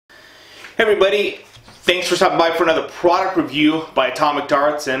Hey everybody, thanks for stopping by for another product review by Atomic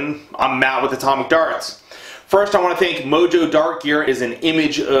Darts, and I'm Matt with Atomic Darts. First, I want to thank Mojo Dart Gear is an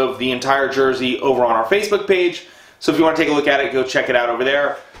image of the entire jersey over on our Facebook page, so if you want to take a look at it, go check it out over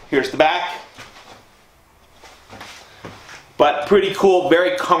there. Here's the back. But pretty cool,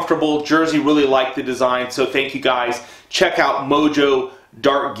 very comfortable jersey, really like the design, so thank you guys. Check out Mojo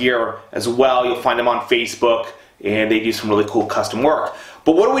Dart Gear as well, you'll find them on Facebook, and they do some really cool custom work.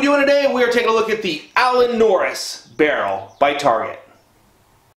 But what are we doing today? We are taking a look at the Alan Norris Barrel by Target.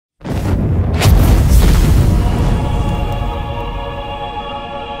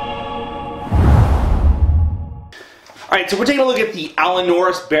 Alright, so we're taking a look at the Alan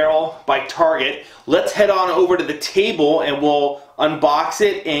Norris Barrel by Target. Let's head on over to the table and we'll unbox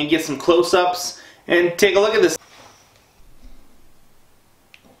it and get some close-ups and take a look at this.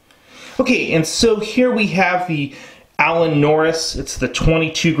 Okay, and so here we have the Alan Norris. It's the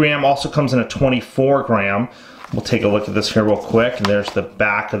 22 gram, also comes in a 24 gram. We'll take a look at this here real quick, and there's the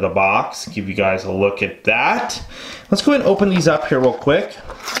back of the box. Give you guys a look at that. Let's go ahead and open these up here real quick.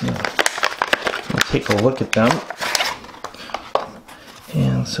 We'll take a look at them.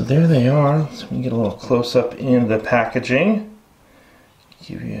 And so there they are. So we can get a little close up in the packaging.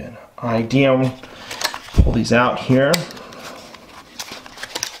 Give you an idea. Pull these out here.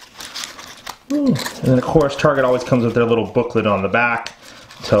 And then of course Target always comes with their little booklet on the back.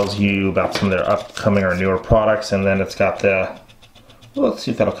 Tells you about some of their upcoming or newer products, and then it's got the, well, let's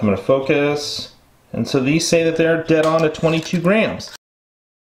see if that'll come into focus. And so these say that they're dead on to 22 grams.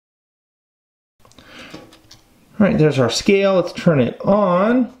 Alright, there's our scale. Let's turn it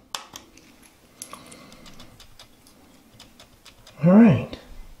on. Alright.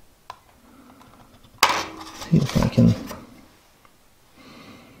 See if I can...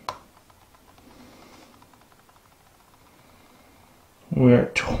 We're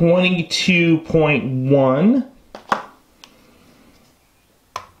at 22.1.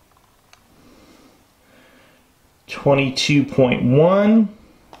 22.1.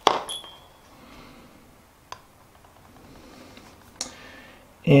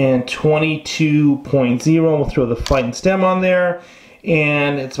 And 22.0. We'll throw the flight and stem on there.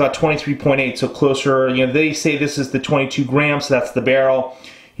 And it's about 23.8, so closer. You know, they say this is the 22 grams, so that's the barrel.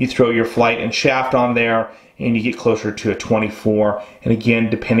 You throw your flight and shaft on there, and you get closer to a 24. And again,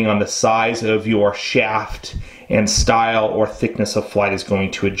 depending on the size of your shaft and style or thickness of flight is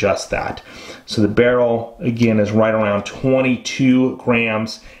going to adjust that. So the barrel, again, is right around 22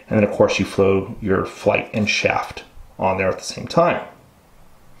 grams. And then, of course, you flow your flight and shaft on there at the same time.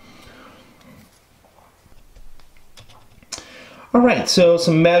 All right, so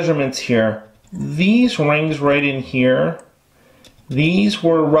some measurements here. These rings right in here, these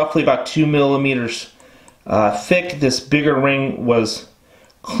were roughly about 2 millimeters thick. This bigger ring was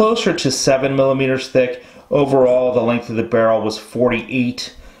closer to 7 millimeters thick. Overall, the length of the barrel was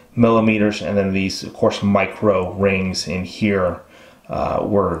 48 millimeters, and then these, of course, micro rings in here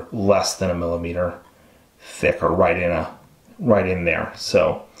were less than a millimeter thick, or right in there.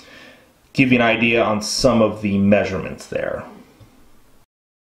 So, give you an idea on some of the measurements there.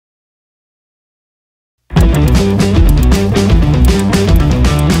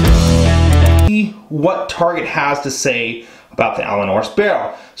 What Target has to say about the Alan Norris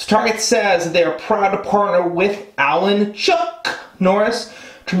Barrel. So Target says that they are proud to partner with Alan Chuck Norris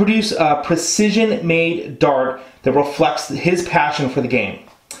to produce a precision-made dart that reflects his passion for the game.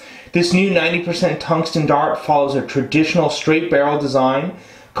 This new 90% tungsten dart follows a traditional straight barrel design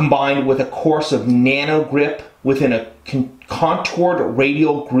combined with a course of nano grip within a contoured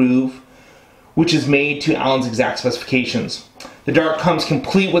radial groove, which is made to Alan's exact specifications. The dart comes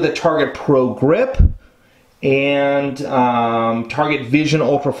complete with a Target Pro grip and Target Vision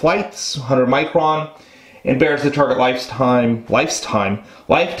Ultra Flights, 100 micron, and bears the Target lifetime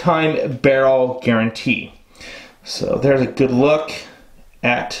barrel guarantee. So there's a good look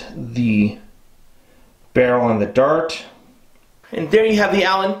at the barrel and the dart. And there you have the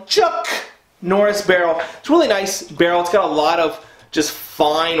Alan Chuck Norris Barrel. It's a really nice barrel. It's got a lot of just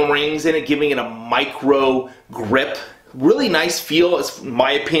fine rings in it, giving it a micro grip. Really nice feel, is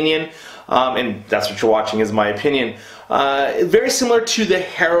my opinion, and that's what you're watching is my opinion. Very similar to the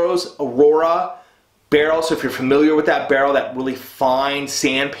Harrow's Aurora barrel, so if you're familiar with that barrel, that really fine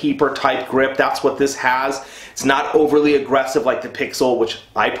sandpaper type grip, that's what this has. It's not overly aggressive like the Pixel, which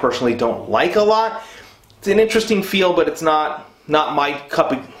I personally don't like a lot. It's an interesting feel, but it's not my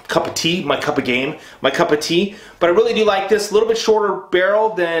cup of tea, my cup of tea. But I really do like this. A little bit shorter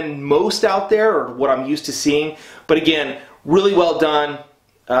barrel than most out there, or what I'm used to seeing. But again, really well done,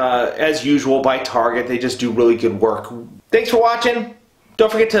 as usual, by Target. They just do really good work. Thanks for watching.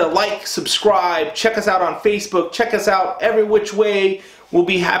 Don't forget to like, subscribe, check us out on Facebook, check us out every which way. We'll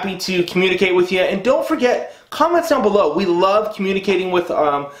be happy to communicate with you. And don't forget, comments down below. We love communicating with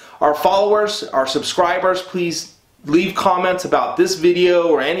our followers, our subscribers. Please leave comments about this video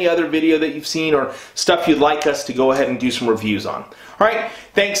or any other video that you've seen or stuff you'd like us to go ahead and do some reviews on. All right,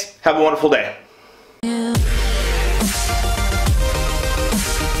 thanks. Have a wonderful day.